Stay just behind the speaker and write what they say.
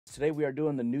Today we are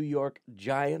doing the New York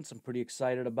Giants. I'm pretty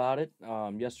excited about it.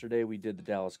 Yesterday we did the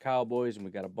Dallas Cowboys, and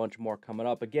we got a bunch more coming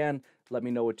up. Again, let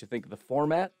me know what you think of the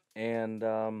format, and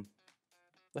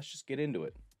let's just get into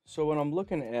it. So when I'm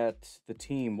looking at the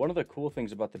team, one of the cool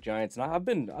things about the Giants, and I've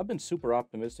been super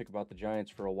optimistic about the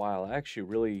Giants for a while. I actually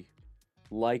really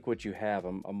like what you have.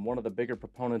 I'm one of the bigger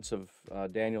proponents of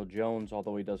Daniel Jones,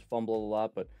 although he does fumble a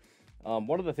lot. But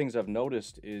one of the things I've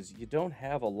noticed is you don't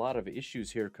have a lot of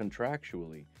issues here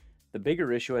contractually. The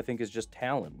bigger issue, I think, is just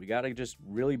talent. We got to just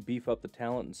really beef up the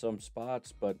talent in some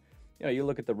spots. But you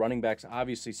look at the running backs.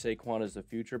 Obviously, Saquon is the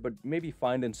future, but maybe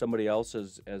finding somebody else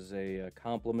as a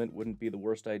complement wouldn't be the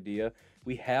worst idea.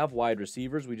 We have wide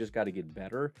receivers. We just got to get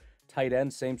better. Tight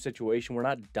end, same situation. We're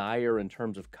not dire in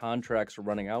terms of contracts are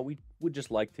running out. We would just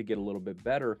like to get a little bit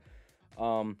better.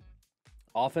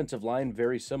 Offensive line,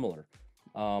 very similar.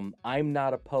 I'm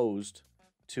not opposed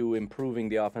to improving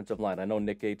the offensive line. I know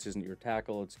Nick Gates isn't your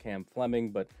tackle, it's Cam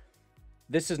Fleming, but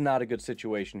this is not a good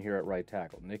situation here at right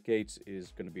tackle. Nick Gates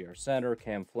is going to be our center.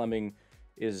 Cam Fleming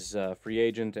is a free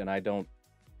agent, and I don't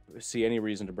see any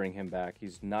reason to bring him back.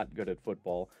 He's not good at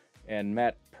football. And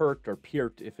Matt Peart,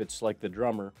 if it's like the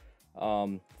drummer,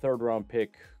 third round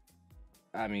pick.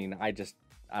 I mean, I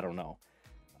don't know.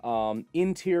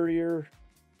 Interior,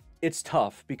 it's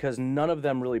tough because none of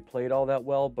them really played all that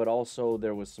well, but also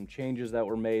there was some changes that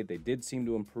were made. They did seem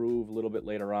to improve a little bit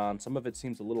later on. Some of it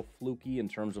seems a little fluky in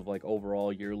terms of like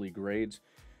overall yearly grades.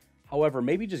 However,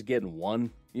 maybe just getting one,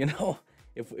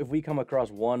 if we come across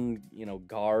one,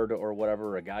 guard or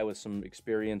whatever, a guy with some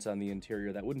experience on the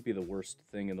interior, that wouldn't be the worst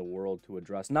thing in the world to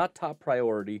address. Not top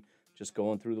priority, just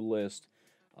going through the list.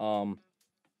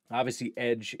 Obviously,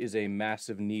 edge is a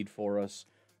massive need for us.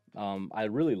 I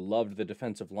really loved the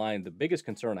defensive line. The biggest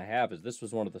concern I have is this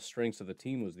was one of the strengths of the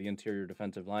team was the interior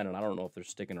defensive line, and I don't know if they're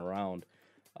sticking around.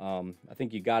 I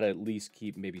think you got to at least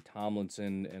keep maybe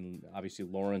Tomlinson, and obviously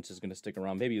Lawrence is going to stick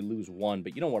around. Maybe you lose one,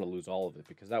 but you don't want to lose all of it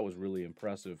because that was really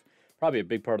impressive. Probably a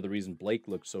big part of the reason Blake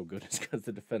looked so good is because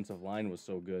the defensive line was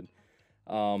so good.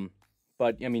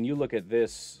 But, I mean, you look at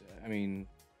this, I mean,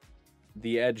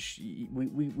 the edge,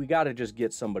 we got to just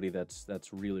get somebody that's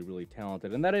really, really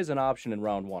talented. And that is an option in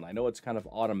round one. I know it's kind of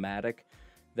automatic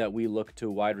that we look to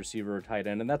wide receiver or tight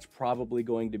end, and that's probably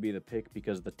going to be the pick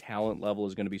because the talent level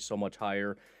is going to be so much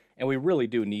higher. And we really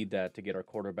do need that to get our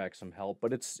quarterback some help.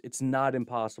 But it's not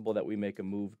impossible that we make a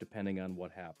move depending on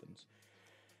what happens.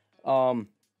 And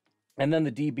then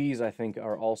the DBs, I think,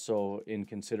 are also in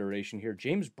consideration here.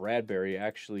 James Bradbury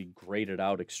actually graded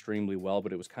out extremely well,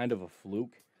 but it was kind of a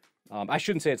fluke. I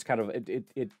shouldn't say it's kind of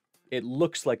it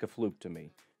looks like a fluke to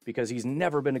me because he's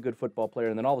never been a good football player,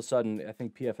 and then all of a sudden I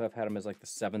think PFF had him as like the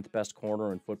 7th best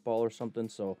corner in football or something.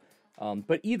 So,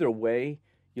 but either way,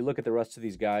 you look at the rest of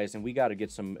these guys, and we got to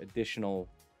get some additional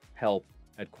help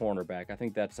at cornerback. I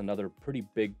think that's another pretty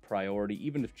big priority.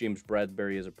 Even if James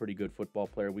Bradbury is a pretty good football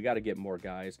player, we got to get more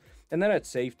guys. And then at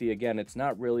safety, again, it's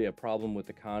not really a problem with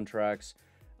the contracts.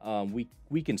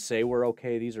 We can say we're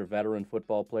okay. These are veteran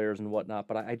football players and whatnot,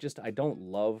 but I don't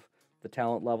love the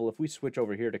talent level. If we switch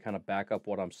over here to kind of back up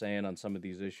what I'm saying on some of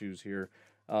these issues here,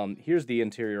 here's the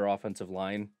interior offensive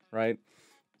line, right?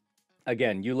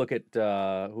 Again, you look at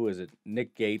who is it?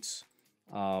 Nick Gates.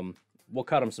 We'll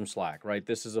cut him some slack, right?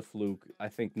 This is a fluke. I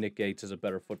think Nick Gates is a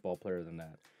better football player than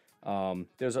that.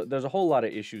 There's a whole lot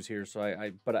of issues here.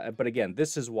 So but again,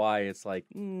 this is why it's like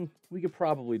we could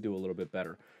probably do a little bit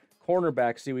better.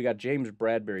 Cornerback, see, we got James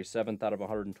Bradbury, 7th out of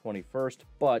 121st,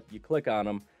 but you click on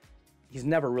him, he's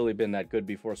never really been that good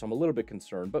before, so I'm a little bit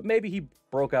concerned. But maybe he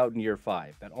broke out in year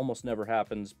 5. That almost never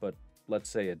happens, but let's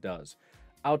say it does.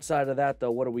 Outside of that,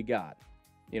 though, what do we got?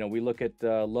 We look at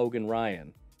Logan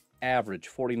Ryan, average,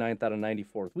 49th out of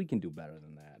 94th. We can do better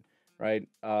than that, right?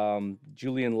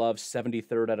 Julian Love,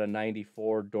 73rd out of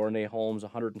 94. Dornay Holmes,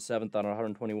 107th out of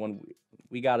 121.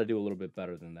 We got to do a little bit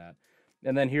better than that.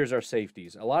 And then here's our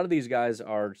safeties. A lot of these guys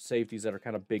are safeties that are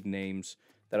kind of big names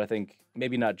that I think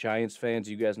maybe not Giants fans.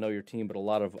 You guys know your team, but a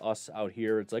lot of us out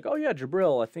here, it's like, oh, yeah,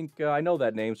 Jabril. I think I know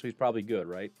that name, so he's probably good,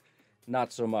 right?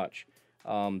 Not so much.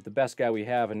 The best guy we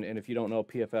have, and if you don't know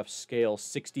PFF's scale,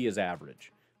 60 is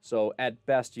average. So at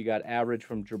best, you got average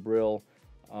from Jabril.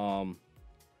 Come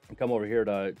over here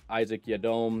to Isaac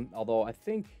Yadom, although I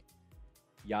think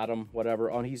Yadam,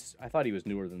 whatever. I thought he was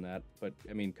newer than that, but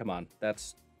I mean, come on,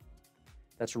 that's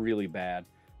really bad.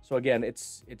 So again,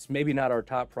 it's maybe not our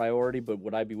top priority, but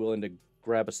would I be willing to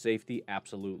grab a safety?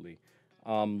 Absolutely.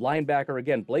 Linebacker,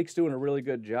 again, Blake's doing a really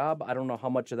good job. I don't know how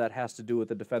much of that has to do with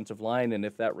the defensive line, and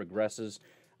if that regresses,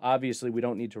 obviously we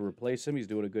don't need to replace him. He's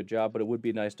doing a good job, but it would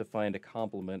be nice to find a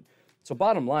complement. So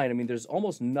bottom line, I mean, there's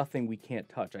almost nothing we can't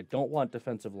touch. I don't want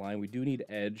defensive line. We do need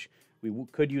edge. We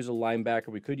could use a linebacker.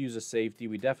 We could use a safety.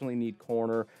 We definitely need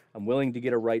corner. I'm willing to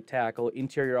get a right tackle.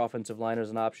 Interior offensive line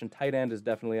is an option. Tight end is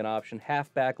definitely an option.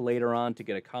 Halfback later on to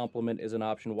get a complement is an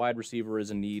option. Wide receiver is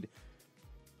a need.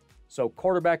 So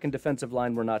quarterback and defensive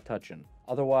line we're not touching.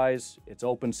 Otherwise, it's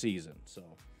open season. So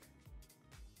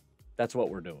that's what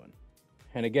we're doing.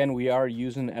 And again, we are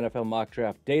using NFL Mock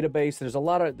Draft database. There's a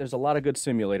lot of good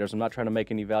simulators. I'm not trying to make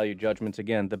any value judgments.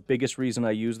 Again, the biggest reason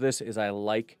I use this is I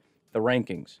like the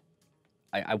rankings.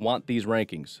 I want these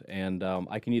rankings, and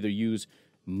I can either use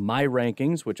my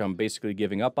rankings, which I'm basically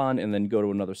giving up on, and then go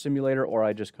to another simulator, or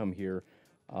I just come here,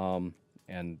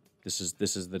 and this is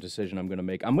the decision I'm going to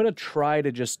make. I'm going to try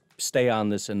to just stay on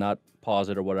this and not pause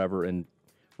it or whatever and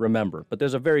remember. But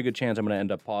there's a very good chance I'm going to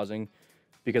end up pausing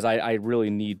because I really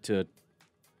need to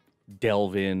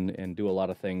delve in and do a lot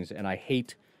of things, and I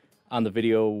hate on the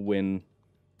video when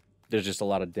there's just a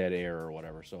lot of dead air or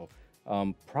whatever. So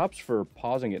props for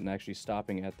pausing it and actually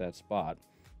stopping at that spot.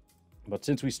 But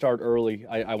since we start early,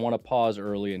 I want to pause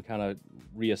early and kind of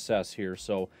reassess here.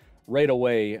 So right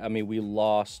away, I mean, we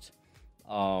lost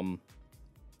Ja'Marr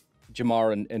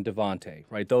and Devontae,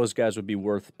 right? Those guys would be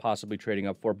worth possibly trading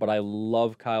up for, but I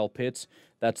love Kyle Pitts.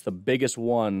 That's the biggest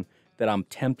one that I'm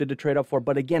tempted to trade up for.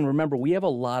 But again, remember, we have a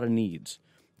lot of needs.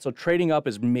 So trading up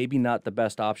is maybe not the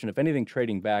best option. If anything,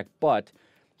 trading back. But,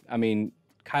 I mean,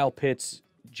 Kyle Pitts,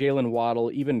 Jalen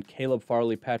Waddle, even Caleb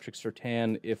Farley, Patrick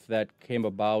Surtain, if that came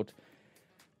about,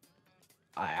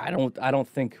 I don't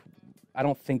think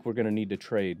we're going to need to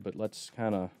trade. But let's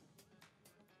kind of...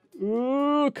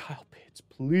 Ooh, Kyle Pitts,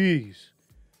 please.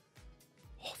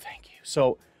 Oh, thank you.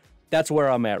 So that's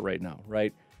where I'm at right now,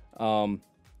 right?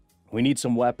 We need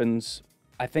some weapons.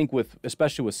 I think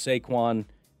especially with Saquon,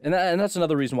 and that's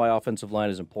another reason why offensive line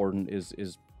is important,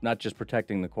 is not just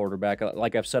protecting the quarterback.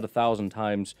 Like I've said 1,000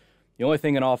 times, the only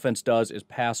thing an offense does is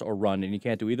pass or run, and you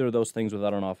can't do either of those things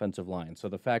without an offensive line. So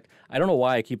the fact, I don't know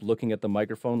why I keep looking at the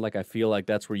microphone like I feel like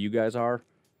that's where you guys are.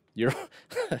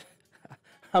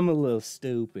 I'm a little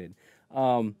stupid.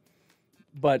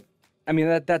 But I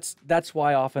mean, that's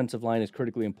why offensive line is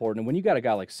critically important. And when you got a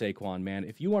guy like Saquon, man,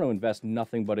 if you want to invest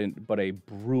nothing but a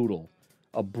brutal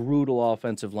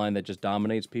offensive line that just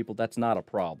dominates people, that's not a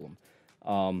problem.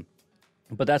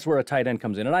 But that's where a tight end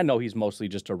comes in. And I know he's mostly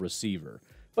just a receiver,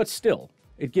 but still,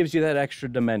 it gives you that extra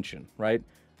dimension, right?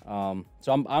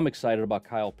 So I'm excited about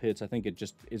Kyle Pitts. I think it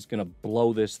just is going to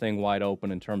blow this thing wide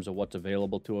open in terms of what's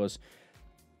available to us.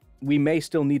 We may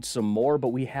still need some more, but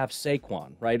we have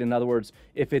Saquon, right? In other words,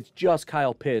 if it's just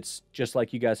Kyle Pitts, just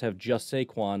like you guys have just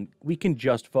Saquon, we can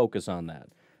just focus on that.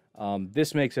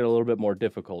 This makes it a little bit more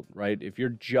difficult, right? If you're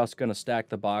just going to stack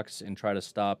the box and try to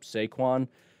stop Saquon,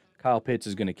 Kyle Pitts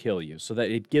is going to kill you. So that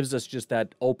it gives us just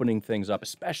that opening things up,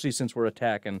 especially since we're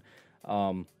attacking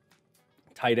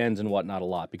tight ends and whatnot a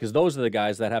lot, because those are the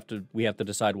guys that we have to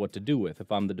decide what to do with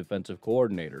if I'm the defensive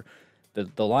coordinator. The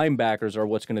linebackers are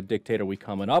what's going to dictate, are we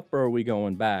coming up or are we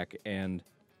going back? And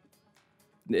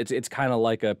it's kind of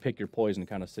like a pick your poison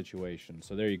kind of situation.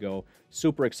 So there you go.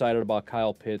 Super excited about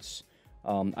Kyle Pitts.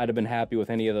 I'd have been happy with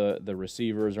any of the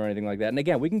receivers or anything like that. And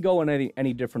again, we can go in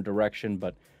any different direction,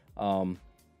 but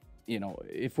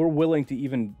if we're willing to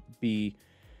even be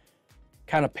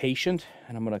kind of patient,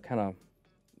 and I'm going to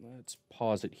let's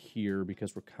pause it here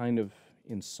because we're kind of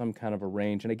in some kind of a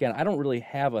range. And again, I don't really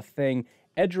have a thing.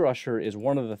 Edge rusher is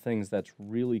one of the things that's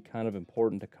really kind of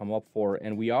important to come up for,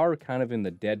 and we are kind of in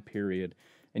the dead period.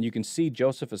 And you can see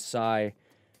Joseph Asai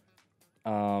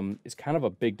is kind of a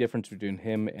big difference between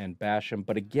him and Basham.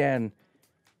 But again,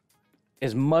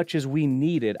 as much as we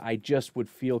need it, I just would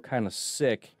feel kind of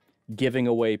sick giving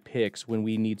away picks when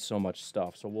we need so much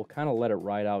stuff. So we'll kind of let it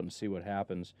ride out and see what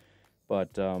happens.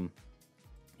 But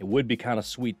it would be kind of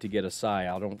sweet to get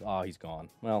Asai. Oh, he's gone.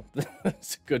 Well,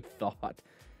 that's a good thought.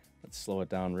 Let's slow it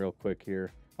down real quick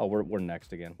here. Oh, we're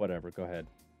next again. Whatever. Go ahead.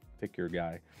 Pick your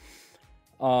guy.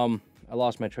 I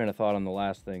lost my train of thought on the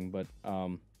last thing, but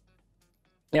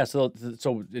yeah. So it's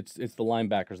the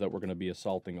linebackers that we're going to be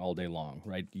assaulting all day long,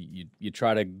 right? You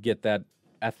try to get that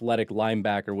athletic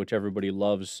linebacker, which everybody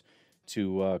loves,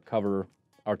 to cover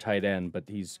our tight end, but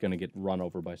he's going to get run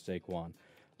over by Saquon.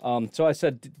 So I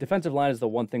said defensive line is the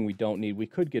one thing we don't need. We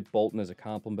could get Bolton as a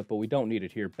compliment, but we don't need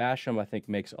it here. Basham, I think,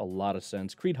 makes a lot of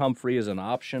sense. Creed Humphrey is an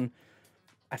option.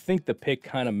 I think the pick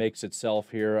kind of makes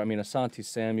itself here. I mean, Asante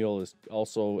Samuel is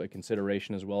also a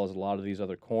consideration as well as a lot of these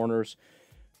other corners.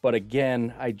 But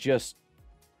again,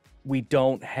 we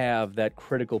don't have that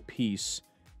critical piece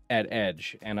at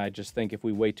edge. And I just think if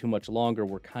we wait too much longer,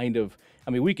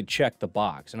 we could check the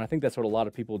box. And I think that's what a lot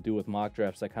of people do with mock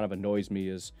drafts that kind of annoys me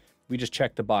is, We just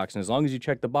checked the box, and as long as you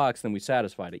check the box, then we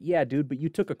satisfied it. Yeah, dude, but you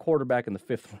took a quarterback in the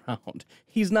 5th round.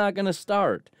 He's not going to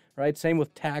start, right? Same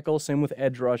with tackle, same with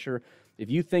edge rusher. If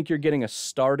you think you're getting a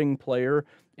starting player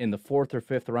in the 4th or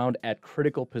 5th round at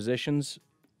critical positions,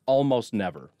 almost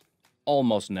never.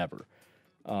 Almost never.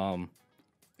 So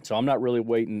I'm not really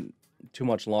waiting too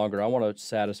much longer. I want to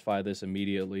satisfy this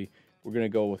immediately. We're going to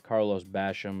go with Carlos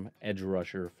Basham, edge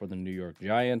rusher for the New York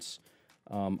Giants.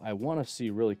 I want to see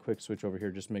really quick switch over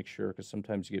here, just make sure, because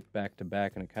sometimes you get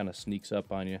back-to-back and it kind of sneaks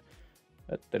up on you.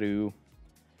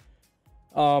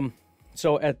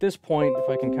 So at this point, if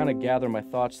I can kind of gather my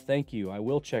thoughts, thank you. I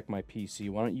will check my PC.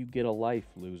 Why don't you get a life,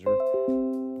 loser?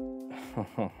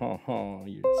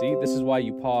 See, this is why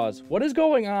you pause. What is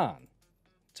going on?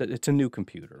 It's a new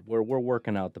computer. We're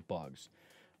working out the bugs.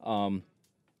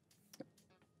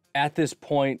 At this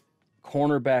point,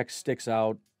 cornerback sticks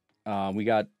out. We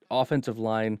got offensive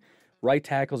line. Right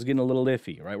tackle's getting a little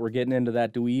iffy, right? We're getting into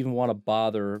that. Do we even want to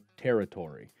bother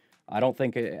territory? I don't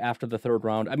think after the 3rd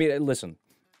round. I mean, listen,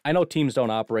 I know teams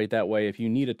don't operate that way. If you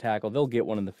need a tackle, they'll get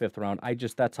one in the 5th round.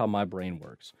 That's how my brain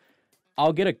works.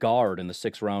 I'll get a guard in the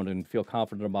 6th round and feel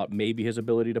confident about maybe his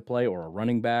ability to play, or a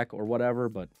running back or whatever,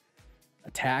 but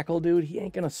a tackle, dude, he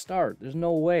ain't going to start. There's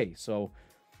no way. So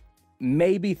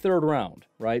maybe 3rd round,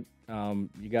 right?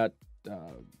 You got,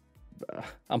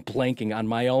 I'm blanking on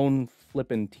my own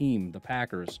flipping team, the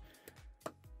Packers.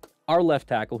 Our left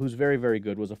tackle, who's very, very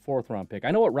good, was a 4th round pick.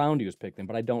 I know what round he was picked in,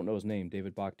 but I don't know his name,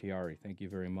 David Bakhtiari. Thank you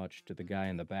very much to the guy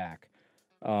in the back.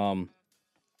 That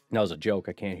was a joke.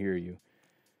 I can't hear you.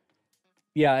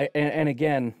 Yeah, and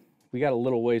again, we got a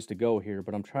little ways to go here,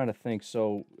 but I'm trying to think.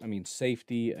 So, I mean,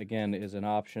 safety, again, is an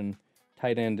option.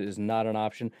 Tight end is not an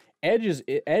option. Edge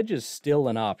is still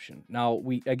an option. Now,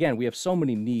 we have so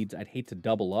many needs, I'd hate to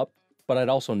double up, but I'd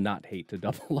also not hate to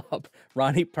double up.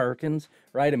 Ronnie Perkins,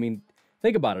 right? I mean,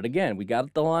 think about it. Again, we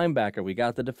got the linebacker, we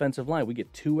got the defensive line. We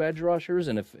get 2 edge rushers,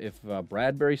 and if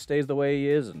Bradbury stays the way he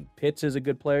is and Pitts is a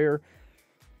good player,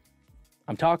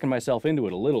 I'm talking myself into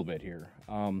it a little bit here.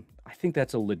 I think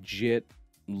that's a legit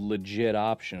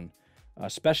option,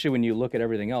 especially when you look at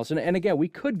everything else. And again, we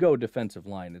could go defensive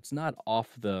line. It's not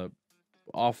off the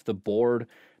board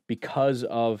because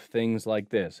of things like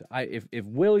this. If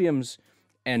Williams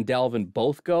and Dalvin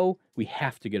both go, we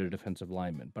have to get a defensive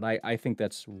lineman. But I think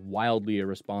that's wildly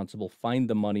irresponsible. Find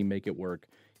the money, make it work.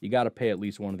 You got to pay at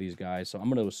least one of these guys. So I'm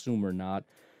going to assume we're not.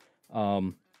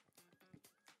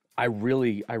 I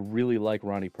really like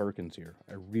Ronnie Perkins here.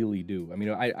 I really do. I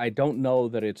mean, I don't know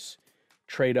that it's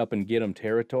trade up and get him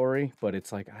territory, but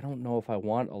it's like, I don't know if I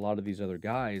want a lot of these other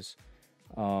guys.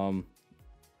 I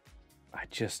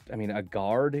mean, a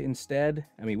guard instead.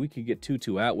 I mean, we could get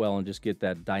Tutu Atwell and just get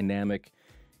that dynamic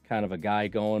kind of a guy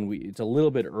going. It's a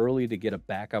little bit early to get a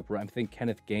backup. I think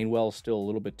Kenneth Gainwell is still a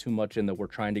little bit too much in that we're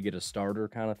trying to get a starter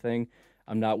kind of thing.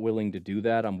 I'm not willing to do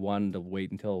that. I'm wanting to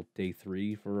wait until day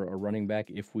 3 for a running back,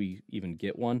 if we even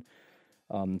get one.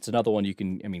 It's another one you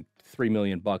can, I mean, $3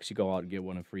 million, you go out and get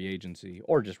one in free agency,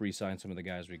 or just re-sign some of the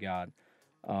guys we got.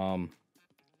 I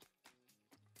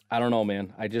don't know,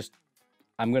 man.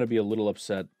 I'm going to be a little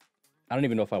upset. I don't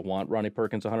even know if I want Ronnie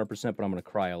Perkins 100%, but I'm going to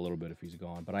cry a little bit if he's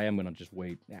gone. But I am going to just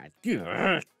wait.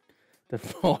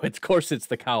 Of course it's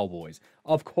the Cowboys.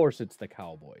 Of course it's the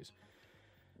Cowboys.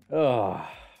 Ugh.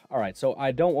 All right, so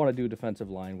I don't want to do defensive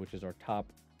line, which is our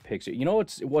top picks. You know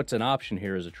what's an option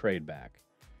here is a trade back.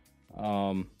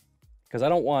 Because I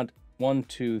don't want 1,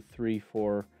 2, 3,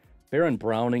 4. Baron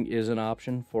Browning is an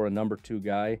option for a number 2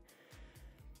 guy.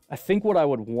 I think what I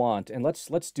would want, and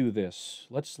let's do this.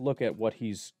 Let's look at what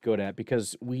he's good at,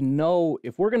 because we know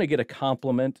if we're going to get a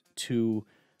compliment to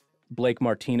Blake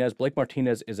Martinez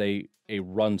is a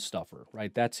run stuffer,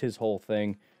 right? That's his whole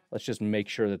thing. Let's just make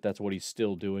sure that that's what he's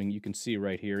still doing. You can see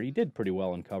right here, he did pretty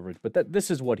well in coverage, but this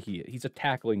is what he is. He's a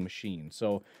tackling machine.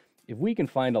 So if we can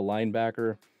find a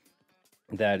linebacker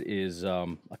that is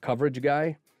a coverage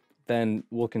guy, then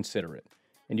we'll consider it.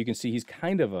 And you can see he's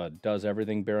kind of a does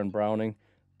everything Baron Browning,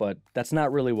 but that's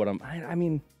not really what I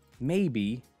mean,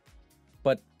 maybe,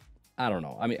 but I don't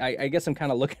know. I mean, I guess I'm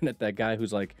kind of looking at that guy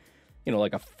who's like, you know,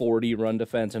 like a 40 run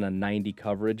defense and a 90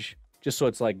 coverage, just so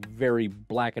it's like very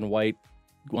black and white.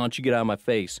 Why don't you get out of my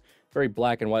face? Very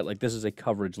black and white, like this is a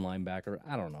coverage linebacker.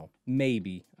 I don't know.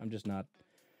 Maybe. I'm just not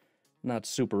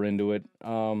super into it.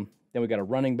 Then we got a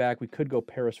running back. We could go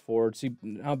Paris Ford. See,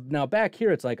 now back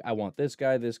here, it's like, I want this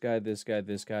guy, this guy, this guy,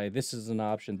 this guy. This is an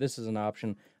option. This is an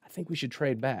option. I think we should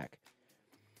trade back.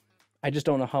 I just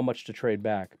don't know how much to trade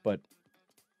back, but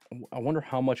I wonder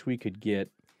how much we could get.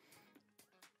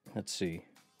 Let's see.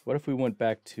 What if we went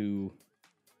back to,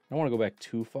 I don't want to go back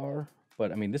too far,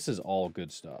 but I mean, this is all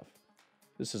good stuff.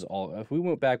 This is all. If we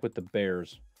went back with the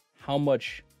Bears, how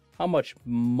much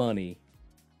money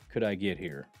could I get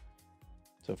here?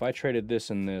 So if I traded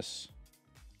this and this,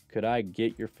 could I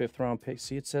get your 5th round pick?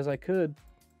 See, it says I could.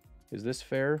 Is this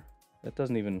fair? That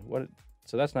doesn't even what.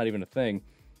 So that's not even a thing.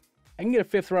 I can get a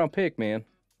 5th round pick, man.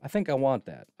 I think I want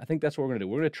that. I think that's what we're gonna do.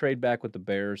 We're gonna trade back with the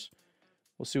Bears.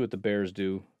 We'll see what the Bears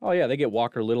do. Oh yeah, they get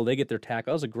Walker Little. They get their tackle.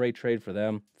 That was a great trade for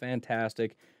them.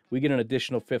 Fantastic. We get an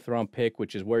additional 5th round pick,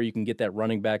 which is where you can get that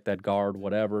running back, that guard,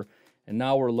 whatever. And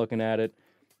now we're looking at it.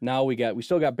 Now we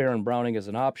still got Baron Browning as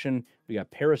an option. We got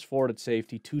Paris Ford at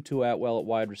safety, Tutu Atwell at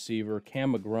wide receiver,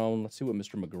 Cam McGrone. Let's see what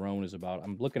Mr. McGrone is about.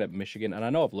 I'm looking at Michigan, and I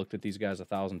know I've looked at these guys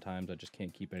 1,000 times. I just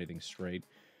can't keep anything straight.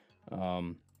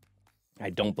 I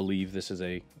don't believe this is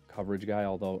a coverage guy,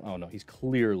 although, oh no, he's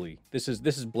clearly, this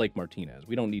is Blake Martinez.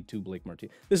 We don't need 2 Blake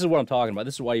Martinez. This is what I'm talking about.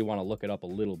 This is why you want to look it up a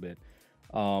little bit.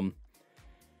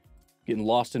 Getting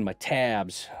lost in my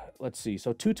tabs. Let's see.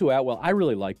 So Tutu Atwell, I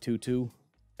really like Tutu,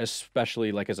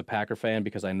 especially like as a Packer fan,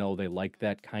 because I know they like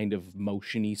that kind of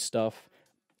motiony stuff.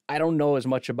 I don't know as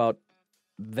much about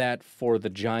that for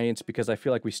the Giants because I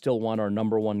feel like we still want our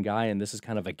number 1 guy, and this is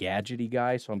kind of a gadgety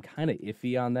guy, so I'm kind of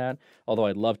iffy on that. Although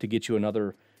I'd love to get you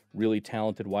another really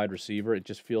talented wide receiver. It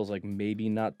just feels like maybe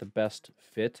not the best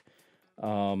fit. We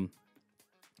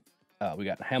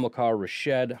got Hamilcar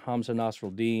Rashed, Hamza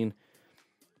Nasruddin.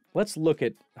 Let's look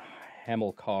at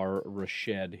Hamilcar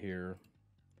Rashed here.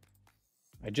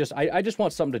 I just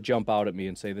want something to jump out at me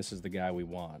and say this is the guy we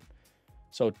want.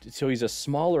 So he's a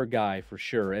smaller guy for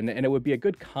sure, and it would be a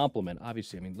good compliment.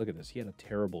 Obviously, I mean, look at this. He had a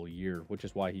terrible year, which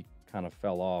is why he kind of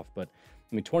fell off. But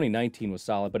I mean, 2019 was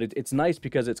solid. But it's nice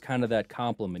because it's kind of that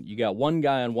compliment. You got one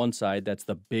guy on one side that's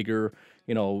the bigger,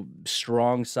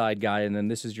 strong side guy, and then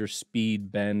this is your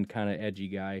speed bend kind of edgy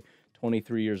guy.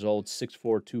 23 years old,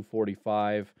 6'4",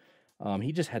 245.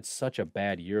 He just had such a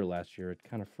bad year last year. It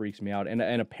kind of freaks me out.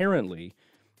 And apparently,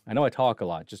 I know I talk a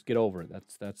lot. Just get over it.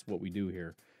 That's what we do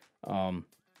here.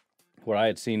 What I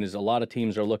had seen is a lot of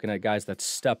teams are looking at guys that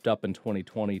stepped up in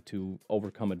 2020 to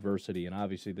overcome adversity, and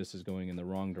obviously this is going in the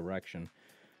wrong direction.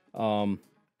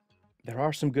 There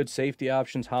are some good safety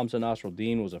options. Hamza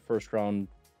Nasruddin was a first-round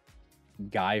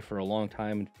guy for a long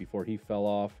time before he fell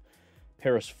off.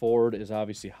 Paris Ford is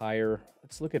obviously higher.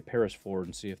 Let's look at Paris Ford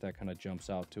and see if that kind of jumps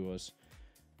out to us.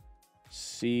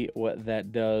 See what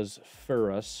that does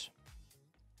for us.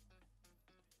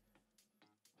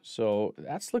 So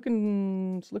it's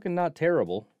looking not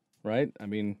terrible, right? I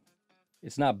mean,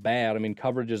 it's not bad. I mean,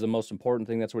 coverage is the most important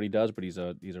thing. That's what he does, but he's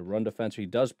a run defenser. He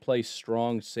does play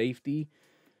strong safety.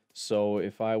 So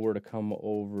if I were to come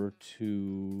over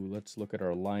to, let's look at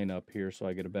our lineup here so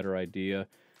I get a better idea.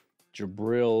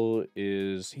 Jabril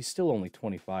he's still only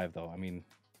 25 though. I mean,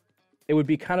 it would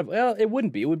be kind of, well, it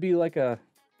wouldn't be. It would be like I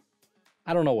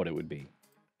don't know what it would be.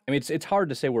 I mean, it's hard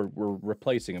to say we're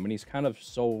replacing him, and he's kind of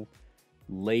so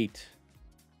late.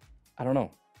 I don't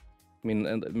know. I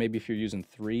mean, maybe if you're using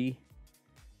 3,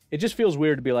 it just feels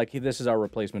weird to be like, hey, this is our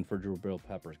replacement for Jabril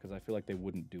Peppers, because I feel like they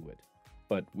wouldn't do it.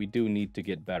 But we do need to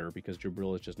get better because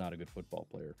Jabril is just not a good football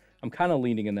player. I'm kind of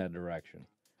leaning in that direction.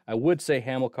 I would say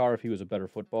Hamilcar if he was a better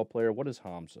football player. What is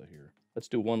Hamza here? Let's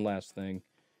do one last thing.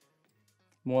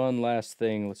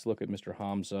 Let's look at Mr.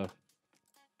 Hamza.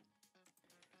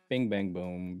 Bing, bang,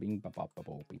 boom. Bing, ba, ba, ba,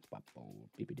 bo, beep, ba, bo,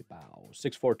 beep, beep, bow.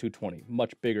 6'4", 220.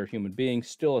 Much bigger human being.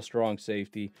 Still a strong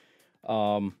safety.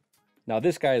 Now,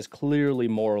 this guy is clearly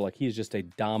more like he's just a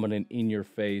dominant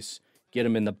in-your-face. Get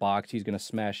him in the box. He's going to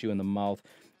smash you in the mouth.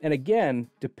 And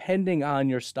again, depending on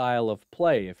your style of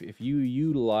play, if you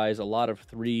utilize a lot of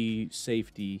 3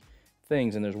 safety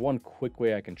things, and there's one quick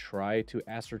way I can try to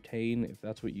ascertain if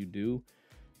that's what you do,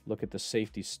 look at the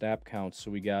safety snap counts.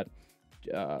 So we got,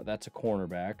 that's a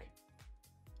cornerback.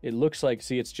 It looks like,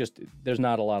 see, it's just, there's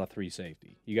not a lot of 3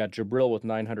 safety. You got Jabril with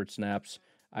 900 snaps,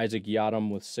 Isaac Yiadom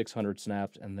with 600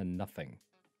 snaps, and then nothing.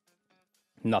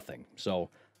 Nothing. So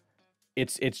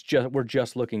it's just, we're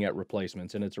just looking at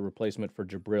replacements, and it's a replacement for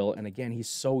Jabril. And again, he's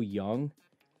so young.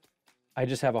 I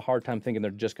just have a hard time thinking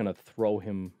they're just going to throw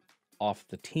him off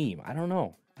the team. I don't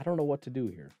know. I don't know what to do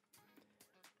here.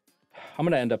 I'm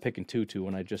going to end up picking Tutu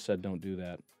when I just said don't do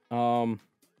that.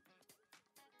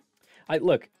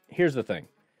 Look, here's the thing.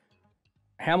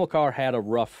 Hamilcar had a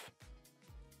rough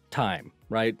time,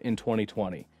 right, in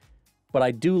 2020. But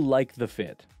I do like the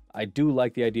fit. I do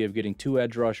like the idea of getting 2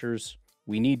 edge rushers.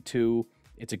 We need 2.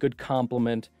 It's a good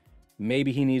compliment.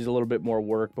 Maybe he needs a little bit more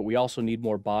work, but we also need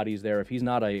more bodies there. If he's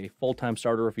not a full-time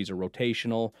starter, if he's a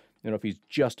rotational, if he's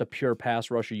just a pure pass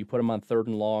rusher, you put him on 3rd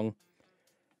and long.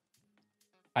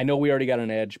 I know we already got an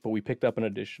edge, but we picked up an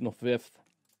additional 5th.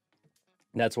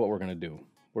 That's what we're going to do.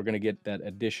 We're going to get that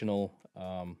additional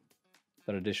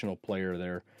that additional player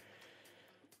there.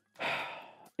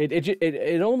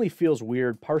 It only feels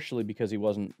weird, partially because he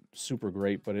wasn't super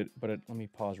great, but let me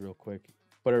pause real quick.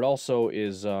 But it also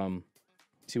is,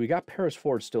 see, we got Paris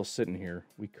Ford still sitting here.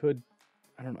 We could,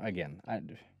 I don't know, again,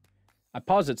 I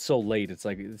paused it so late, it's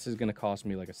like, this is going to cost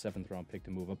me like a 7th round pick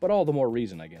to move up, but all the more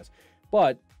reason, I guess.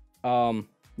 But,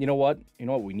 you know what? You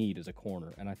know what we need is a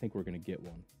corner, and I think we're going to get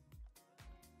one.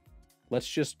 Let's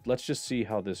just see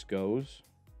how this goes.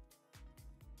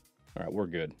 All right, we're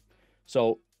good.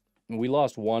 So, we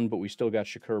lost one, but we still got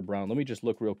Shakur Brown. Let me just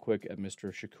look real quick at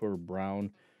Mr. Shakur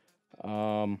Brown.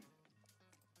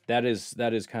 That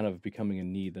is kind of becoming a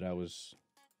need that I was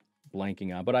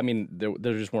blanking on. But I mean,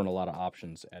 there just weren't a lot of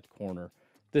options at corner.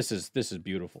 This is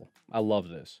beautiful. I love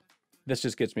this. This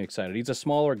just gets me excited. He's a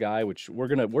smaller guy, which we're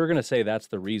gonna say that's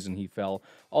the reason he fell.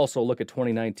 Also, look at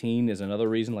 2019 is another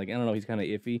reason. Like, I don't know, he's kind of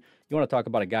iffy. You want to talk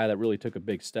about a guy that really took a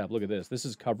big step? Look at this. This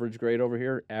is coverage grade over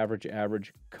here.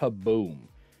 Average, kaboom.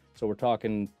 So we're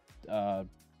talking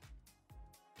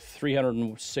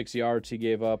 306 yards he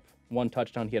gave up, 1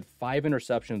 touchdown. He had 5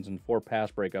 interceptions and 4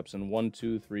 pass breakups in 1,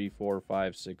 2, 3, 4,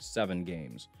 5, 6, 7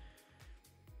 games.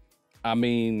 I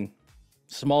mean,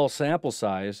 small sample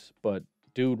size, but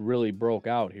dude really broke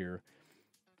out here.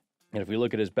 And if we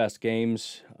look at his best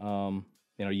games, you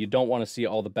know, you don't want to see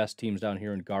all the best teams down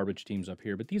here and garbage teams up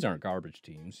here, but these aren't garbage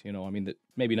teams. You know, I mean,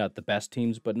 maybe not the best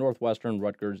teams, but Northwestern,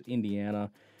 Rutgers,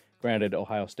 Indiana. Granted,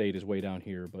 Ohio State is way down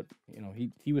here, but, you know,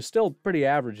 he was still pretty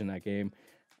average in that game.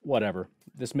 Whatever.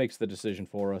 This makes the decision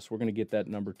for us. We're going to get that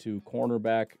number 2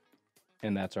 cornerback,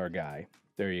 and that's our guy.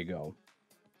 There you go.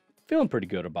 Feeling pretty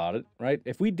good about it, right?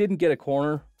 If we didn't get a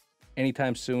corner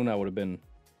anytime soon, I would have been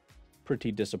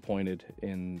pretty disappointed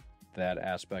in that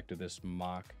aspect of this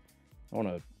mock. I want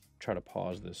to try to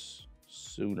pause this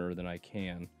sooner than I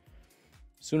can.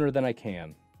 Sooner than I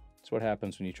can. That's what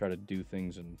happens when you try to do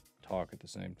things and talk at the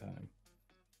same time.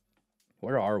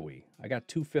 Where are we? I got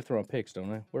 2 5th-round picks,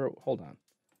 don't I? Hold on.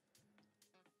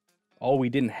 Oh, we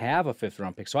didn't have a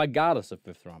 5th-round pick, so I got us a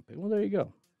 5th-round pick. Well, there you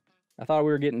go. I thought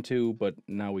we were getting 2, but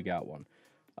now we got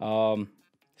one.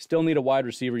 Still need a wide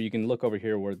receiver. You can look over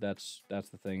here where that's the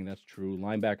thing. That's true.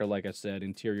 Linebacker, like I said.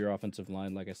 Interior offensive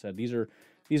line, like I said. These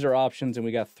are options, and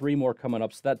we got 3 more coming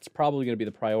up, so that's probably going to be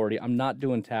the priority. I'm not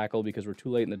doing tackle because we're too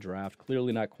late in the draft.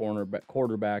 Clearly not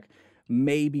quarterback.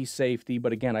 Maybe safety,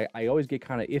 but again, I always get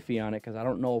kind of iffy on it because I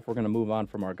don't know if we're going to move on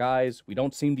from our guys. We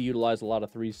don't seem to utilize a lot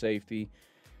of 3 safety,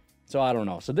 so I don't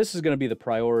know. So this is going to be the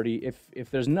priority. If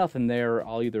there's nothing there,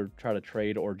 I'll either try to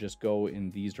trade or just go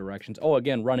in these directions. Oh,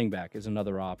 again, running back is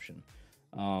another option,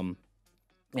 and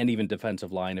even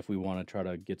defensive line if we want to try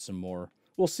to get some more.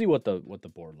 We'll see what the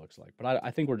board looks like, but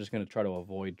I think we're just going to try to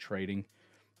avoid trading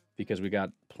because we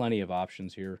got plenty of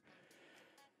options here.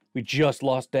 We just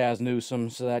lost Daz Newsome,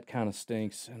 so that kind of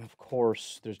stinks. And, of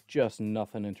course, there's just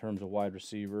nothing in terms of wide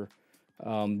receiver.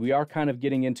 We are kind of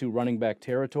getting into running back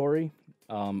territory.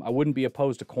 I wouldn't be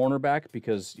opposed to cornerback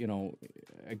because, you know,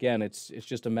 again, it's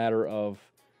just a matter of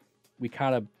we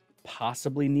kind of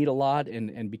possibly need a lot.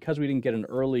 And because we didn't get an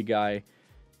early guy,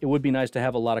 it would be nice to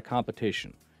have a lot of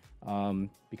competition.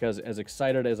 Because as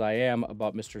excited as I am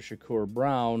about Mr. Shakur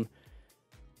Brown,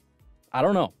 I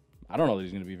don't know. I don't know that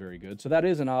he's going to be very good. So that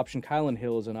is an option. Kylan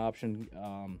Hill is an option.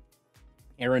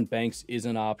 Aaron Banks is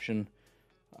an option.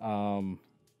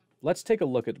 Let's take a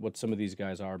look at what some of these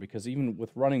guys are, because even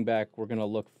with running back, we're going to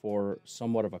look for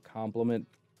somewhat of a complement.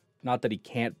 Not that he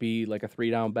can't be like a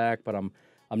 3-down back, but I'm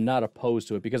not opposed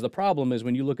to it, because the problem is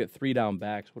when you look at 3-down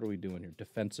backs, what are we doing here?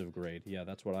 Defensive grade. Yeah,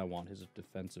 that's what I want, is a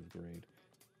defensive grade.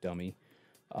 Dummy.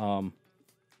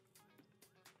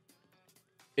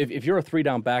 If you're a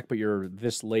 3-down back, but you're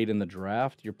this late in the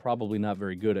draft, you're probably not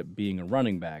very good at being a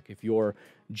running back. If you're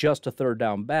just a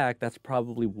 3rd-down back, that's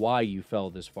probably why you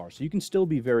fell this far. So you can still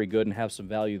be very good and have some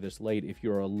value this late if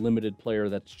you're a limited player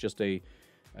that's just a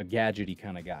gadgety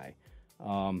kind of guy.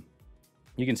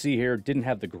 You can see here, didn't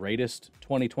have the greatest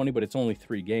 2020, but it's only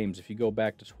 3 games. If you go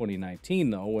back to 2019,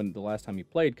 though, when the last time he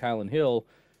played, Kylan Hill,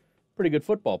 pretty good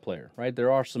football player, right?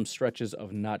 There are some stretches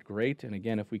of not great. And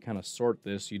again, if we kind of sort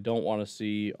this, you don't want to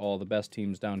see all the best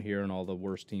teams down here and all the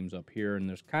worst teams up here. And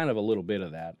there's kind of a little bit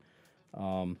of that.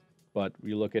 But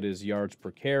you look at his yards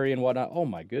per carry and whatnot. Oh,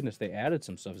 my goodness, they added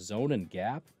some stuff. Zone and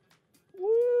gap.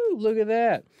 Woo, look at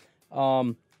that.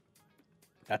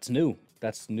 That's new.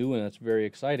 That's new, and that's very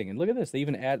exciting. And look at this. They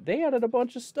added a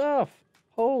bunch of stuff.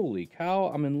 Holy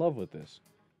cow, I'm in love with this.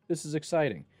 This is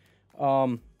exciting.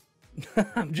 I'm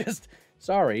just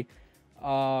sorry.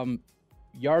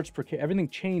 Yards per carry, everything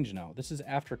changed now. This is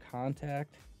after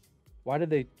contact. Why did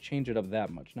they change it up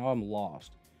that much? Now I'm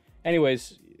lost.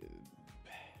 Anyways,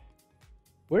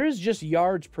 Where is just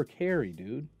yards per carry,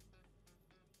 dude?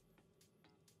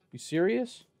 You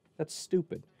serious? That's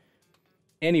stupid.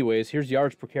 Anyways, here's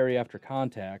yards per carry after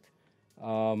contact.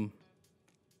 I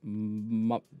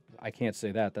can't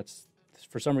say that. That's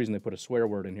for some reason they put a swear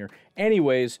word in here.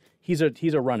 Anyways, he's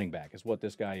a running back is what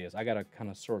this guy is. I got to kind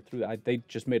of sort through that. They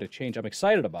just made a change. I'm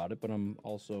excited about it, but I'm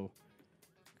also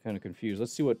kind of confused.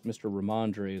 Let's see what Mr.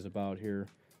 Ramondre is about here.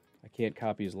 I can't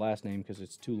copy his last name because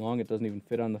it's too long. It doesn't even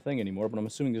fit on the thing anymore, but I'm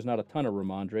assuming there's not a ton of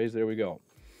Ramondres. There we go.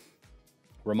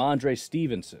 Ramondre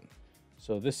Stevenson.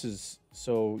 So this is,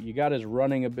 so you got his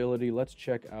running ability. Let's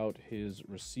check out his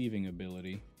receiving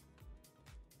ability.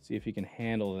 See if he can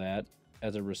handle that.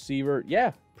 As a receiver,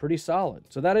 yeah, pretty solid.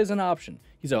 So that is an option.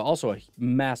 He's also a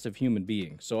massive human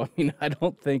being. So, I mean, I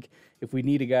don't think if we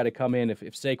need a guy to come in, if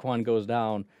Saquon goes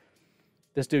down,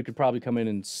 this dude could probably come in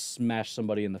and smash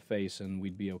somebody in the face, and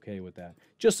we'd be okay with that.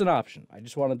 Just an option. I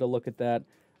just wanted to look at that.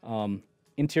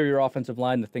 Interior offensive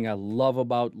line, the thing I love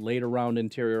about later round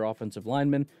interior offensive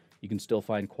linemen, you can still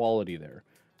find quality there.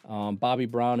 Bobby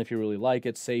Brown, if you really like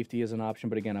it, safety is an option.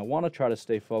 But again, I want to try to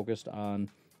stay focused on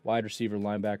wide receiver,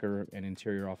 linebacker, and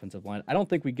interior offensive line. I don't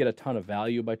think we get a ton of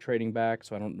value by trading back,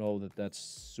 so I don't know that that's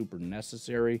super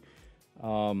necessary.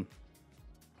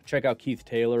 Check out Keith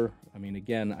Taylor. I mean,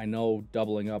 again, I know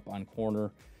doubling up on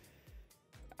corner,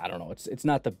 I don't know. It's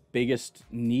not the biggest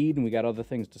need, and we got other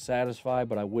things to satisfy,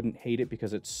 but I wouldn't hate it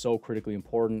because it's so critically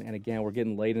important. And again, we're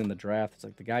getting late in the draft. It's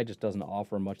like the guy just doesn't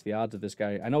offer much. The odds of this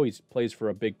guy, I know he plays for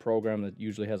a big program that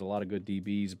usually has a lot of good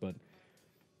DBs, but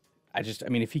I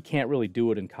mean, if he can't really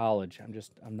do it in college,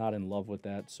 I'm not in love with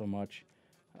that so much.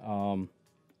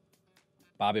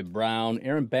 Bobby Brown.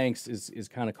 Aaron Banks is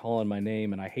kind of calling my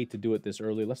name, and I hate to do it this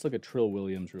early. Let's look at Trill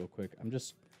Williams real quick. I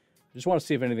just want to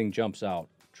see if anything jumps out.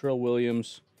 Trill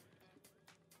Williams,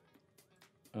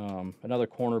 another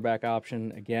cornerback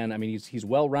option. Again, I mean, he's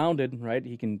well-rounded, right?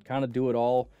 He can kind of do it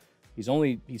all. He's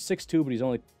 6'2", but he's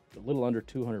only a little under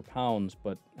 200 pounds.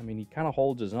 But, I mean, he kind of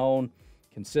holds his own.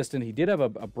 Consistent. He did have a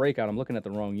breakout. I'm looking at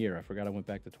the wrong year. I forgot I went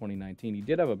back to 2019. He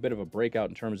did have a bit of a breakout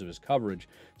in terms of his coverage.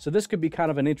 So this could be kind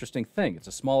of an interesting thing. It's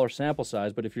a smaller sample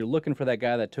size, but if you're looking for that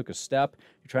guy that took a step,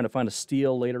 you're trying to find a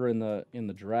steal later in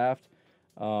the draft.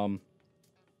 I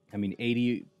mean,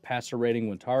 80 passer rating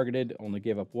when targeted. Only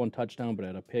gave up 1 touchdown, but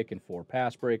had a pick and 4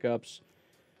 pass breakups.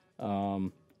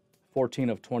 14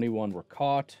 of 21 were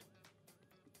caught.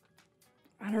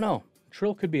 I don't know.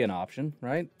 Trill could be an option,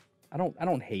 right? I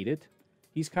don't hate it.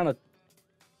 He's kind of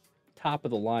top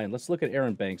of the line. Let's look at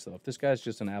Aaron Banks, though. If this guy's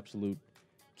just an absolute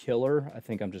killer, I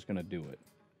think I'm just going to do it.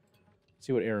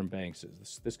 See what Aaron Banks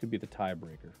is. This could be the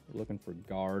tiebreaker. We're looking for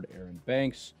guard Aaron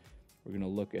Banks. We're going to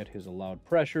look at his allowed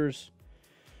pressures.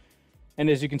 And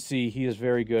as you can see, he is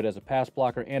very good as a pass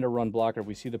blocker and a run blocker.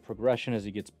 We see the progression as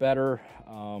he gets better.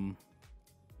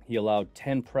 He allowed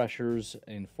 10 pressures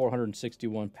in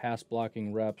 461 pass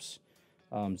blocking reps.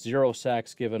 0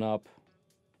 sacks given up.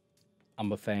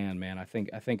 I'm a fan, man. I think,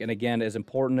 and again, as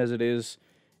important as it is,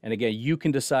 and again, you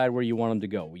can decide where you want him to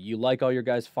go. You like all your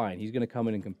guys, fine. He's going to come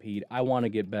in and compete. I want to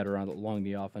get better along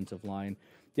the offensive line.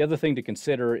 The other thing to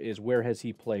consider is where has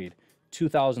he played?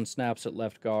 2,000 snaps at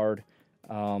left guard.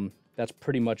 That's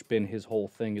pretty much been his whole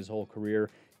thing, his whole career.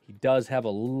 He does have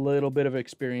a little bit of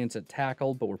experience at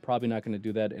tackle, but we're probably not going to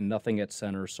do that, and nothing at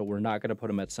center, so we're not going to put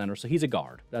him at center. So he's a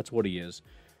guard. That's what he is.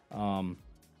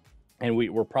 And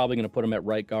we're probably going to put him at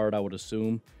right guard, I would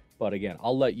assume. But again,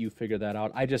 I'll let you figure that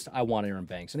out. I want Aaron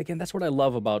Banks. And again, that's what I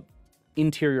love about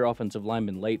interior offensive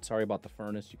linemen late. Sorry about the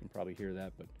furnace. You can probably hear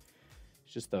that, but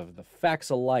it's just the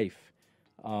facts of life.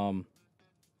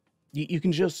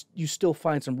 You still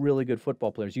find some really good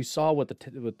football players. You saw what the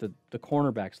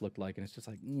cornerbacks looked like, and it's just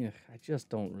like, I just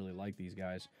don't really like these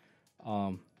guys.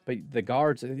 But the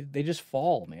guards, they just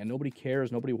fall, man. Nobody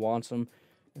cares. Nobody wants them.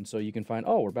 And so you can find,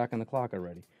 we're back on the clock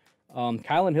already.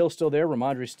 Kylan Hill's still there.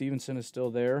 Ramondre Stevenson is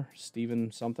still there. Steven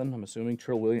something, I'm assuming.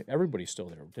 Trill Williams. Everybody's still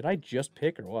there. Did I just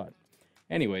pick or what?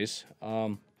 Anyways,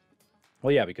 well,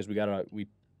 yeah, because we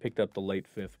picked up the late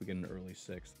 5th. We get an early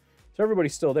 6th. So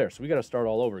everybody's still there. So we got to start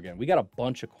all over again. We got a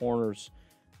bunch of corners.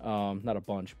 Not a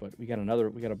bunch, but we got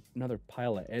another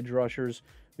pile of edge rushers.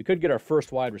 We could get our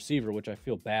first wide receiver, which I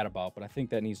feel bad about, but I think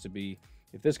that needs to be,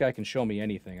 if this guy can show me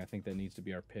anything, I think that needs to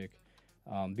be our pick.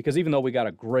 Because even though we got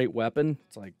a great weapon,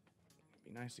 it's like,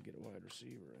 it'd be nice to get a wide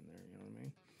receiver in there, you know what I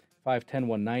mean? 5'10",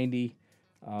 190.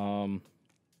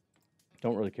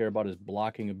 Don't really care about his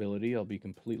blocking ability, I'll be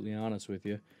completely honest with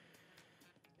you.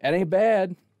 That ain't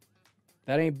bad.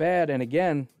 And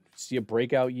again, see a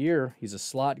breakout year. He's a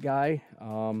slot guy.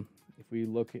 If we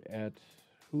look at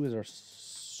who is our,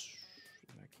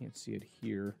 I can't see it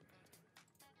here.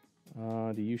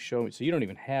 Do you show me? So you don't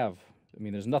even have, I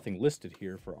mean, there's nothing listed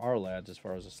here for our lads as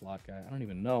far as a slot guy. I don't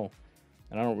even know.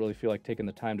 And I don't really feel like taking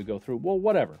the time to go through. Well,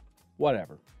 whatever.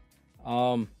 Whatever.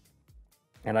 And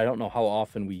I don't know how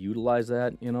often we utilize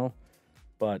that, you know,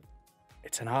 but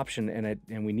it's an option,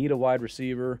 and we need a wide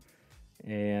receiver.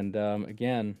 And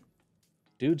again,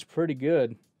 dude's pretty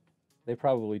good. They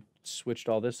probably switched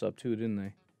all this up too, didn't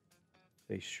they?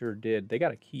 They sure did. They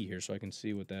got a key here so I can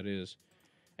see what that is.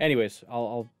 Anyways,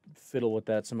 I'll fiddle with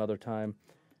that some other time.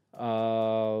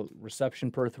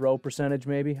 Reception per throw percentage,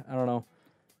 maybe? I don't know.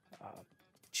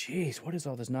 Jeez, what is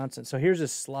all this nonsense? So here's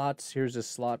his slots. Here's his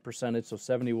slot percentage. So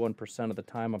 71% of the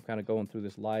time, I'm kind of going through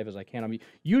this live as I can. I mean,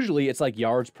 usually it's like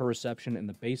yards per reception, and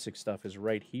the basic stuff is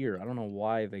right here. I don't know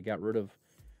why they got rid of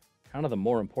kind of the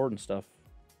more important stuff.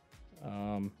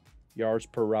 Yards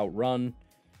per route run.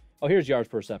 Oh, here's yards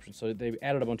per reception. So they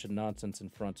added a bunch of nonsense in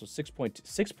front. So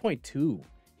 6.2.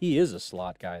 He is a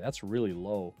slot guy. That's really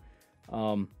low.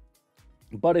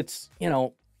 But it's, you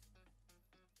know,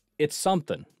 it's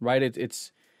something, right?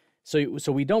 It's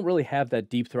so we don't really have that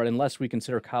deep threat unless we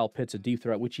consider Kyle Pitts a deep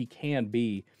threat, which he can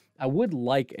be. I would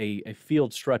like a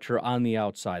field stretcher on the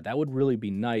outside. That would really be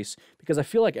nice because I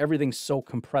feel like everything's so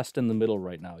compressed in the middle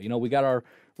right now. You know, we got our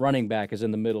running back is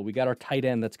in the middle. We got our tight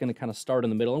end that's going to kind of start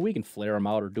in the middle, and we can flare him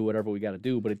out or do whatever we got to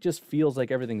do, but it just feels like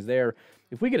everything's there.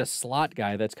 If we get a slot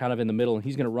guy that's kind of in the middle and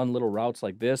he's going to run little routes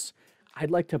like this,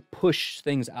 I'd like to push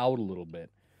things out a little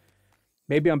bit.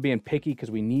 Maybe I'm being picky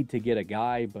because we need to get a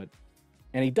guy,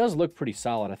 and he does look pretty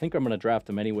solid. I think I'm going to draft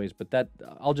him anyways, but that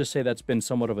I'll just say that's been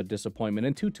somewhat of a disappointment.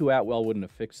 And Tutu Atwell wouldn't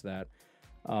have fixed that.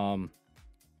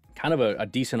 Kind of a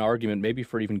decent argument maybe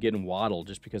for even getting Waddle,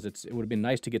 just because it would have been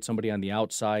nice to get somebody on the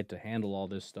outside to handle all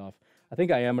this stuff. I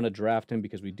think I am going to draft him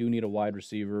because we do need a wide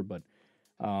receiver, but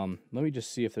let me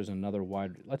just see if there's another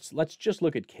wide. Let's just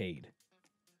look at Cade.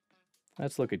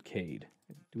 Let's look at Cade.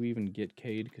 Do we even get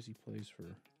Cade because he plays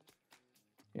for...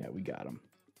 Yeah, we got him.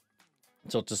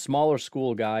 So it's a smaller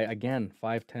school guy. Again,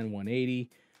 5'10", 180.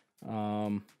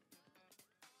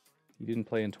 He didn't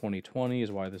play in 2020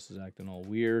 is why this is acting all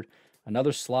weird.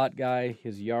 Another slot guy,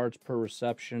 his yards per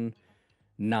reception,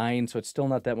 9, so it's still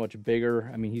not that much bigger.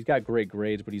 I mean, he's got great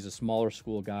grades, but he's a smaller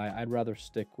school guy. I'd rather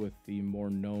stick with the more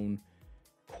known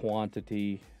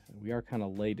quantity. We are kind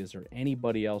of late. Is there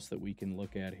anybody else that we can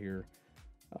look at here?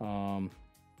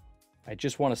 I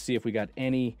just want to see if we got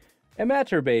any...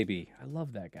 Amateur Baby. I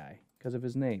love that guy because of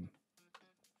his name.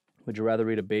 Would you rather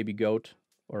read a baby goat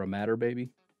or a matter baby?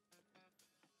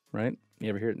 Right? You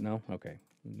ever hear it? No? Okay.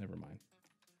 Never mind.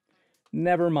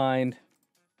 Never mind.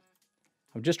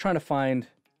 I'm just trying to find,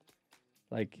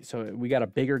 like, so we got a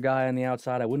bigger guy on the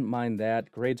outside. I wouldn't mind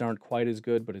that. Grades aren't quite as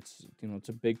good, but it's, you know, it's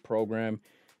a big program.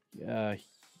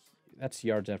 That's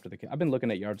yards after the catch. I've been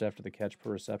looking at yards after the catch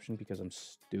per reception because I'm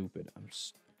stupid.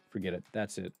 Forget it.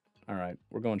 That's it. All right.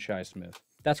 We're going Shi Smith.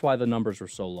 That's why the numbers were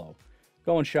so low.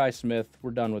 Going Shi Smith.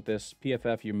 We're done with this.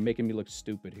 PFF, you're making me look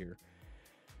stupid here.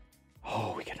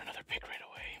 Oh, we get another pick right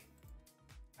away.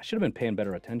 I should have been paying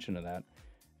better attention to that.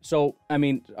 So, I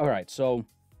mean, all right. So,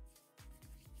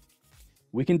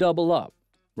 we can double up,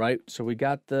 right? So, we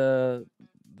got the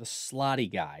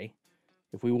slotty guy.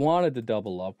 If we wanted to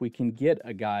double up, we can get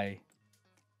a guy,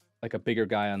 like a bigger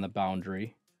guy on the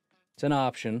boundary. It's an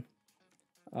option.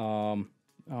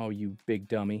 Oh, you big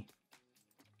dummy.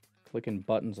 Clicking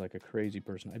buttons like a crazy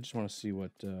person. I just want to see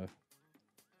what...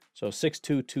 So 6'2",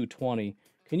 220.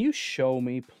 Can you show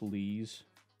me, please?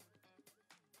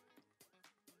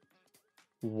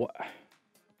 What?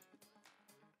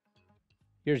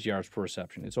 Here's yards per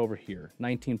reception. It's over here.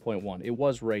 19.1. It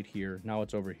was right here. Now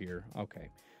it's over here. Okay.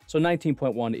 So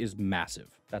 19.1 is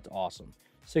massive. That's awesome.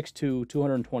 6'2",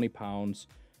 220 pounds.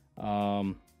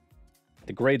 The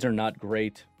grades are not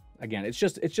great. Again, it's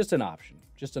just an option.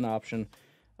 Just an option.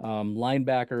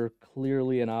 Linebacker,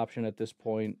 clearly an option at this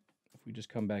point. If we just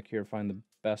come back here, find the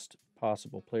best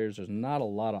possible players. There's not a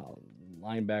lot of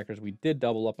linebackers. We did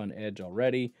double up on edge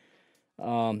already.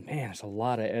 Man, there's a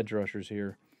lot of edge rushers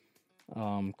here.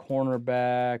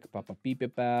 Cornerback,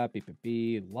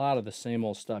 a lot of the same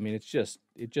old stuff. I mean, it just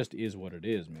is what it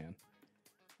is, man.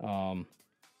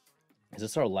 Is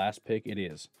this our last pick? It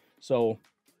is. So,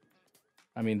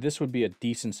 I mean, this would be a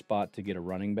decent spot to get a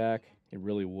running back. It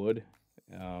really would.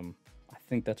 I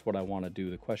think that's what I want to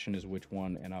do. The question is which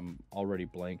one, and I'm already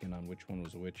blanking on which one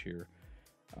was which here.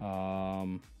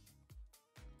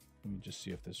 Let me just see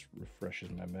if this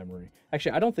refreshes my memory.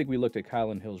 Actually, I don't think we looked at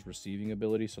Kylan Hill's receiving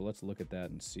ability, so let's look at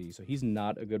that and see. So he's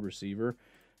not a good receiver,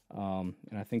 and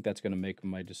I think that's going to make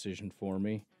my decision for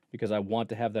me because I want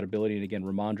to have that ability. And again,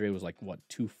 Ramondre was like, what,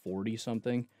 240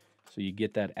 something? So you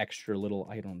get that extra little,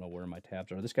 I don't know where my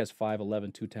tabs are. This guy's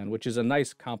 5'11", 210, which is a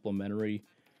nice complimentary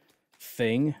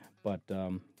thing. But, I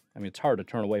mean, it's hard to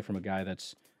turn away from a guy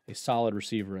that's a solid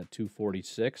receiver at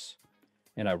 246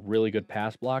 and a really good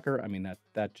pass blocker. I mean,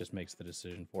 that just makes the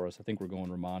decision for us. I think we're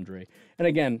going Ramondre. And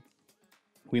again,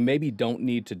 we maybe don't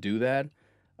need to do that,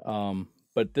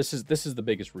 but this is the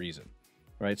biggest reason,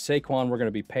 right? Saquon, we're going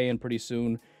to be paying pretty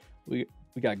soon. We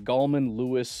got Gallman,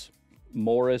 Lewis,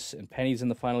 Morris, and Penny's in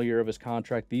the final year of his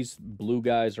contract. These blue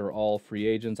guys are all free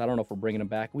agents. I don't know if we're bringing them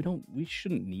back. We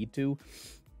shouldn't need to.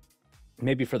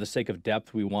 Maybe for the sake of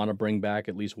depth, we want to bring back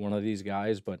at least one of these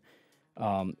guys, but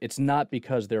it's not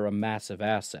because they're a massive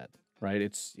asset, right?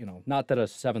 It's, not that a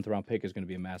 7th-round pick is going to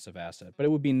be a massive asset, but it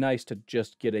would be nice to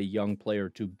just get a young player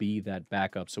to be that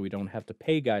backup so we don't have to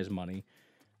pay guys money,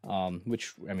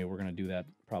 which, I mean, we're going to do that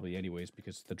probably anyways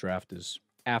because the draft is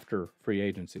after free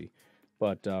agency.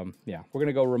 But, yeah, we're going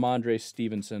to go Ramondre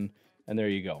Stevenson, and there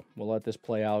you go. We'll let this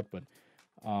play out, but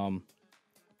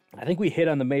I think we hit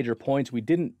on the major points. We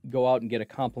didn't go out and get a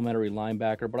complimentary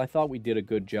linebacker, but I thought we did a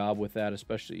good job with that,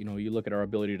 especially, you look at our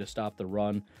ability to stop the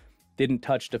run. Didn't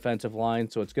touch defensive line,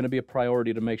 so it's going to be a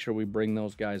priority to make sure we bring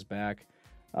those guys back.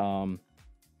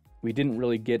 We didn't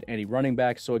really get any running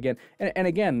backs, so again, and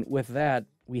again, with that,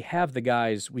 we have the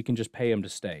guys, we can just pay them to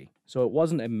stay. So it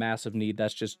wasn't a massive need.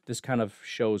 That's just, this kind of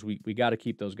shows we got to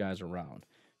keep those guys around.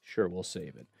 Sure, we'll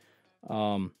save it.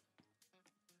 You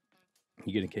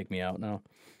going to kick me out now?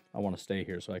 I want to stay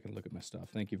here so I can look at my stuff.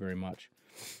 Thank you very much.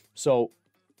 So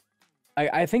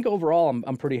I think overall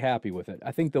I'm pretty happy with it.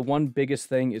 I think the one biggest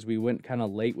thing is we went kind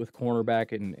of late with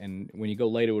cornerback, and when you go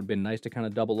late, it would have been nice to kind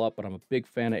of double up, but I'm a big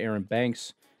fan of Aaron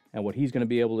Banks and what he's going to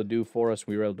be able to do for us.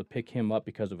 We were able to pick him up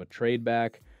because of a trade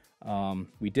back.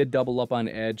 We did double up on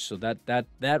edge, so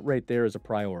that right there is a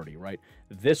priority, right?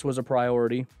 This was a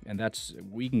priority, and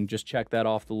we can just check that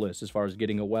off the list as far as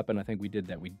getting a weapon. I think we did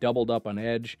that. We doubled up on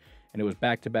edge, and it was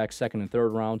back-to-back second and third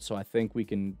round, so I think we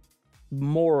can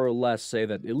more or less say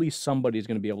that at least somebody's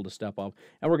going to be able to step up,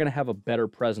 and we're going to have a better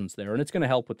presence there, and it's going to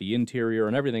help with the interior,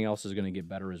 and everything else is going to get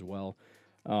better as well.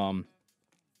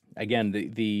 Again,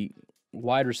 the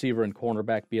wide receiver and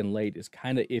cornerback being late is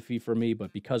kind of iffy for me,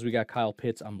 but because we got Kyle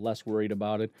Pitts, I'm less worried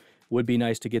about it. Would be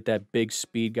nice to get that big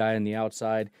speed guy on the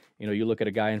outside. You look at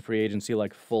a guy in free agency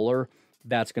like Fuller,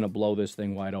 that's going to blow this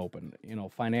thing wide open.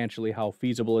 Financially, how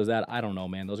feasible is that? I don't know,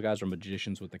 man. Those guys are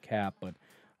magicians with the cap, but,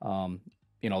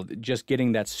 just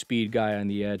getting that speed guy on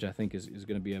the edge, I think, is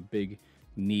going to be a big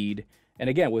need. And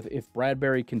again, if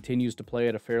Bradbury continues to play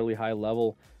at a fairly high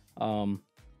level,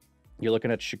 you're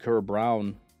looking at Shakur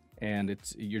Brown, and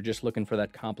you're just looking for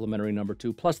that complimentary number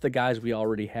 2, plus the guys we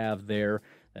already have there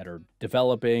that are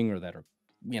developing or that are,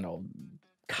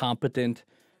 competent.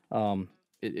 I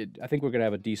think we're going to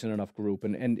have a decent enough group.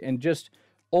 And just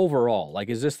overall, like,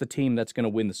 is this the team that's going to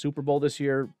win the Super Bowl this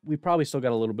year? We probably still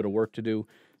got a little bit of work to do.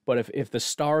 But if the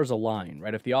stars align,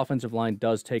 right, if the offensive line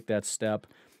does take that step,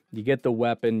 you get the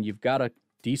weapon, you've got a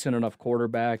decent enough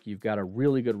quarterback, you've got a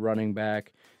really good running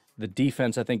back. The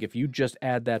defense, I think if you just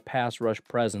add that pass rush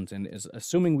presence, and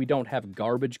assuming we don't have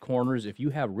garbage corners, if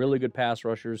you have really good pass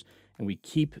rushers and we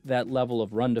keep that level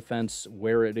of run defense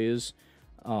where it is,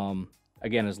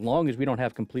 again, as long as we don't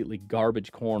have completely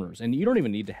garbage corners, and you don't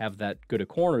even need to have that good of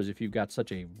corners if you've got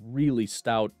such a really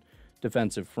stout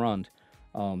defensive front,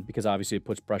 because obviously it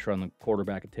puts pressure on the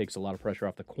quarterback. It takes a lot of pressure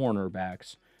off the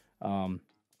cornerbacks.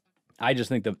 I just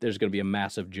think that there's going to be a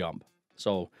massive jump.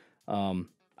 So,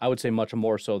 I would say much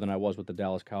more so than I was with the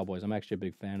Dallas Cowboys. I'm actually a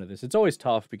big fan of this. It's always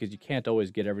tough because you can't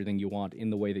always get everything you want in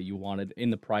the way that you wanted,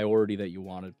 in the priority that you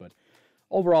wanted. But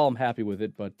overall, I'm happy with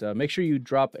it. But make sure you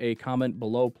drop a comment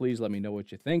below, please. Let me know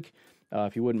what you think.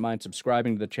 If you wouldn't mind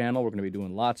subscribing to the channel, we're going to be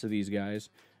doing lots of these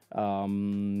guys.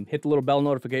 Hit the little bell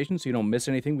notification so you don't miss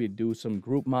anything. We do some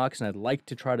group mocks, and I'd like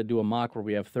to try to do a mock where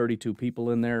we have 32 people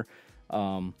in there.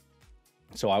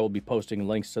 So I will be posting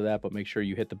links to that, but make sure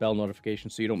you hit the bell notification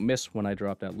so you don't miss when I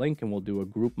drop that link, and we'll do a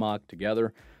group mock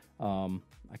together. I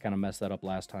kind of messed that up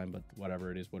last time, but whatever,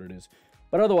 it is what it is.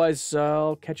 But otherwise,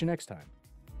 I'll catch you next time.